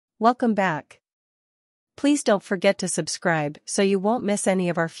Welcome back. Please don't forget to subscribe so you won't miss any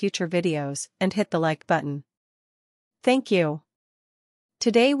of our future videos, and hit the like button. Thank you.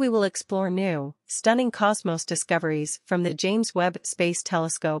 Today we will explore new, stunning cosmos discoveries from the James Webb Space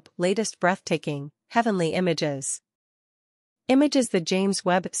Telescope, latest breathtaking, heavenly images. Images the James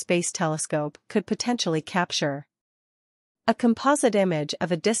Webb Space Telescope could potentially capture. A composite image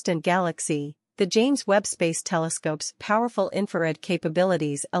of a distant galaxy. The James Webb Space Telescope's powerful infrared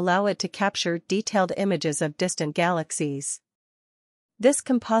capabilities allow it to capture detailed images of distant galaxies. This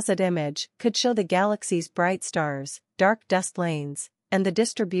composite image could show the galaxy's bright stars, dark dust lanes, and the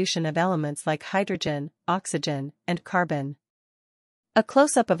distribution of elements like hydrogen, oxygen, and carbon. A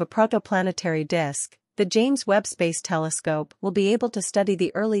close-up of a protoplanetary disk. The James Webb Space Telescope will be able to study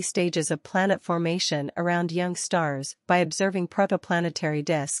the early stages of planet formation around young stars by observing protoplanetary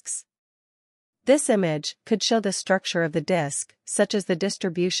disks. This image could show the structure of the disk, such as the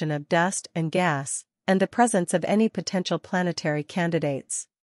distribution of dust and gas, and the presence of any potential planetary candidates.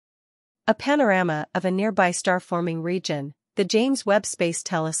 A panorama of a nearby star-forming region. The James Webb Space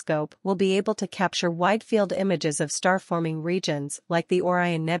Telescope will be able to capture wide-field images of star-forming regions like the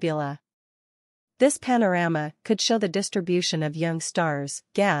Orion Nebula. This panorama could show the distribution of young stars,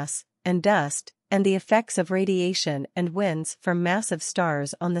 gas, and dust, and the effects of radiation and winds from massive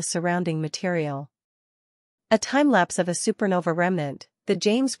stars on the surrounding material. A time-lapse of a supernova remnant. The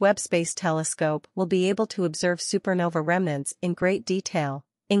James Webb Space Telescope will be able to observe supernova remnants in great detail,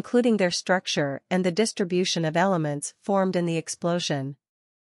 including their structure and the distribution of elements formed in the explosion.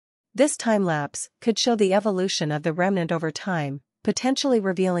 This time-lapse could show the evolution of the remnant over time, potentially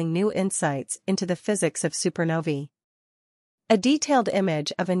revealing new insights into the physics of supernovae. A detailed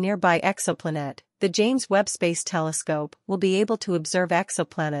image of a nearby exoplanet. The James Webb Space Telescope will be able to observe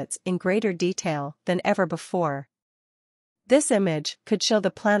exoplanets in greater detail than ever before. This image could show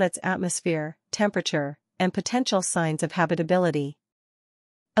the planet's atmosphere, temperature, and potential signs of habitability.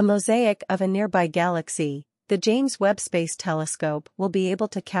 A mosaic of a nearby galaxy. The James Webb Space Telescope will be able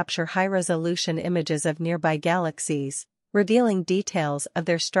to capture high-resolution images of nearby galaxies, revealing details of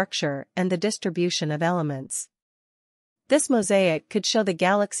their structure and the distribution of elements. This mosaic could show the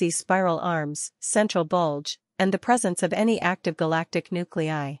galaxy's spiral arms, central bulge, and the presence of any active galactic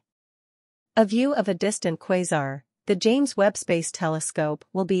nuclei. A view of a distant quasar. The James Webb Space Telescope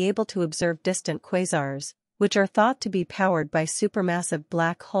will be able to observe distant quasars, which are thought to be powered by supermassive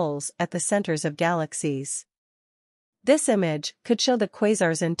black holes at the centers of galaxies. This image could show the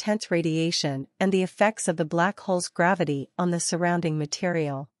quasar's intense radiation and the effects of the black hole's gravity on the surrounding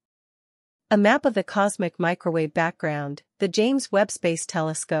material. A map of the cosmic microwave background. The James Webb Space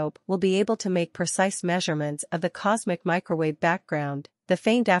Telescope will be able to make precise measurements of the cosmic microwave background, the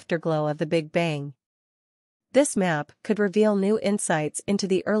faint afterglow of the Big Bang. This map could reveal new insights into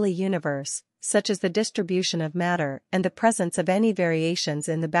the early universe, such as the distribution of matter and the presence of any variations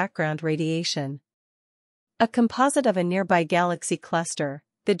in the background radiation. A composite of a nearby galaxy cluster.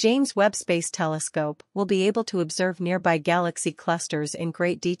 The James Webb Space Telescope will be able to observe nearby galaxy clusters in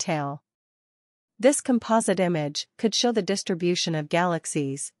great detail. This composite image could show the distribution of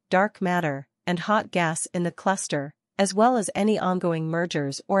galaxies, dark matter, and hot gas in the cluster, as well as any ongoing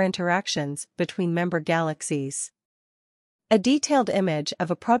mergers or interactions between member galaxies. A detailed image of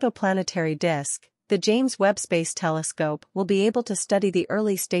a protoplanetary disk. The James Webb Space Telescope will be able to study the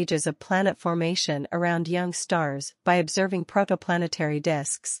early stages of planet formation around young stars by observing protoplanetary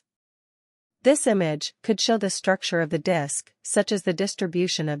disks. This image could show the structure of the disk, such as the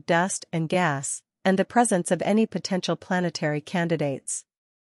distribution of dust and gas, and the presence of any potential planetary candidates.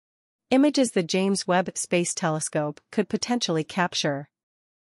 Images the James Webb Space Telescope could potentially capture.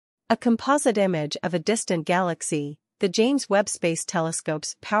 A composite image of a distant galaxy. The James Webb Space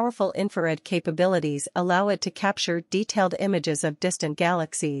Telescope's powerful infrared capabilities allow it to capture detailed images of distant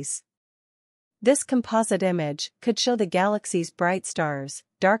galaxies. This composite image could show the galaxy's bright stars,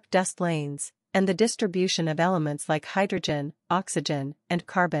 dark dust lanes, and the distribution of elements like hydrogen, oxygen, and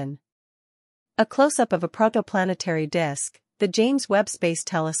carbon. A close-up of a protoplanetary disk. The James Webb Space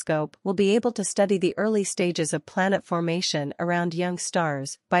Telescope will be able to study the early stages of planet formation around young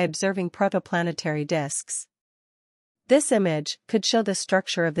stars by observing protoplanetary disks. This image could show the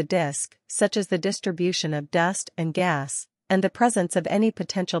structure of the disk, such as the distribution of dust and gas, and the presence of any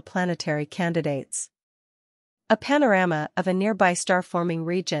potential planetary candidates. A panorama of a nearby star-forming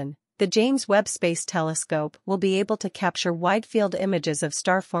region. The James Webb Space Telescope will be able to capture wide-field images of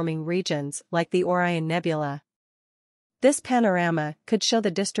star-forming regions like the Orion Nebula. This panorama could show the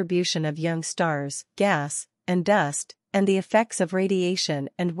distribution of young stars, gas, and dust, and the effects of radiation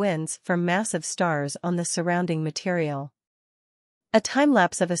and winds from massive stars on the surrounding material. A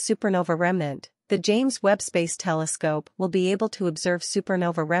time-lapse of a supernova remnant. The James Webb Space Telescope will be able to observe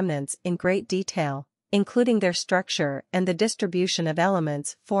supernova remnants in great detail, including their structure and the distribution of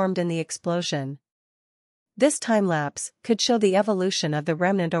elements formed in the explosion. This time-lapse could show the evolution of the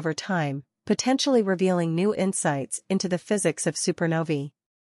remnant over time, potentially revealing new insights into the physics of supernovae.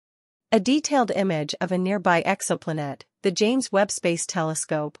 A detailed image of a nearby exoplanet. The James Webb Space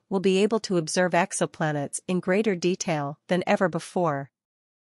Telescope will be able to observe exoplanets in greater detail than ever before.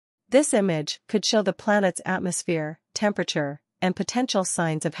 This image could show the planet's atmosphere, temperature, and potential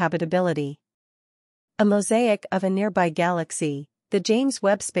signs of habitability. A mosaic of a nearby galaxy. The James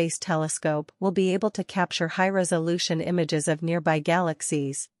Webb Space Telescope will be able to capture high-resolution images of nearby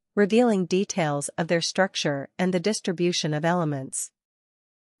galaxies, revealing details of their structure and the distribution of elements.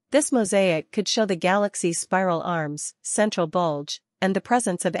 This mosaic could show the galaxy's spiral arms, central bulge, and the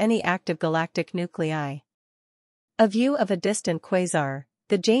presence of any active galactic nuclei. A view of a distant quasar.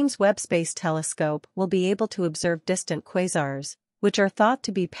 The James Webb Space Telescope will be able to observe distant quasars, which are thought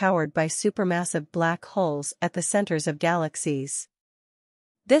to be powered by supermassive black holes at the centers of galaxies.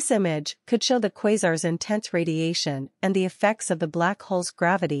 This image could show the quasar's intense radiation and the effects of the black hole's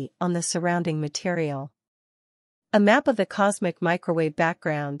gravity on the surrounding material. A map of the cosmic microwave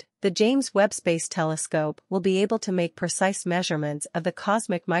background. The James Webb Space Telescope will be able to make precise measurements of the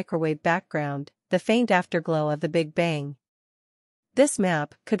cosmic microwave background, the faint afterglow of the Big Bang. This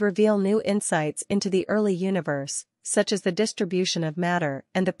map could reveal new insights into the early universe, such as the distribution of matter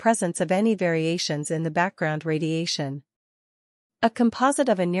and the presence of any variations in the background radiation. A composite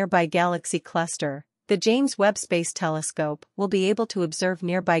of a nearby galaxy cluster. The James Webb Space Telescope will be able to observe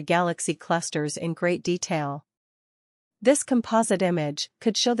nearby galaxy clusters in great detail. This composite image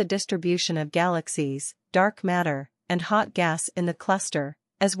could show the distribution of galaxies, dark matter, and hot gas in the cluster,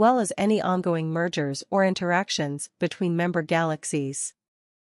 as well as any ongoing mergers or interactions between member galaxies.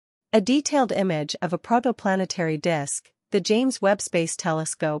 A detailed image of a protoplanetary disk. The James Webb Space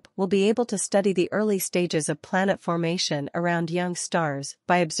Telescope will be able to study the early stages of planet formation around young stars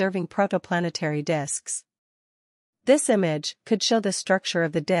by observing protoplanetary disks. This image could show the structure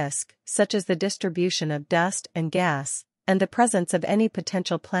of the disk, such as the distribution of dust and gas, and the presence of any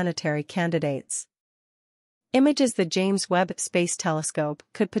potential planetary candidates. Images the James Webb Space Telescope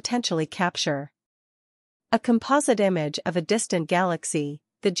could potentially capture. A composite image of a distant galaxy.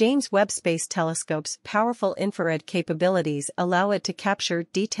 The James Webb Space Telescope's powerful infrared capabilities allow it to capture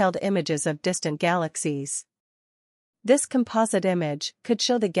detailed images of distant galaxies. This composite image could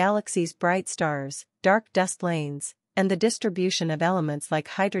show the galaxy's bright stars, dark dust lanes, and the distribution of elements like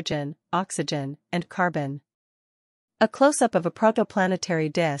hydrogen, oxygen, and carbon. A close-up of a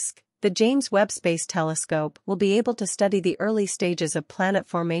protoplanetary disk. The James Webb Space Telescope will be able to study the early stages of planet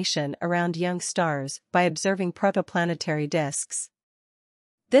formation around young stars by observing protoplanetary disks.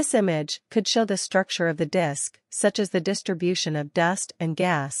 This image could show the structure of the disk, such as the distribution of dust and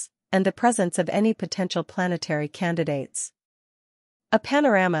gas, and the presence of any potential planetary candidates. A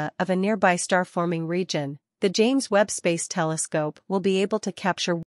panorama of a nearby star-forming region. The James Webb Space Telescope will be able to capture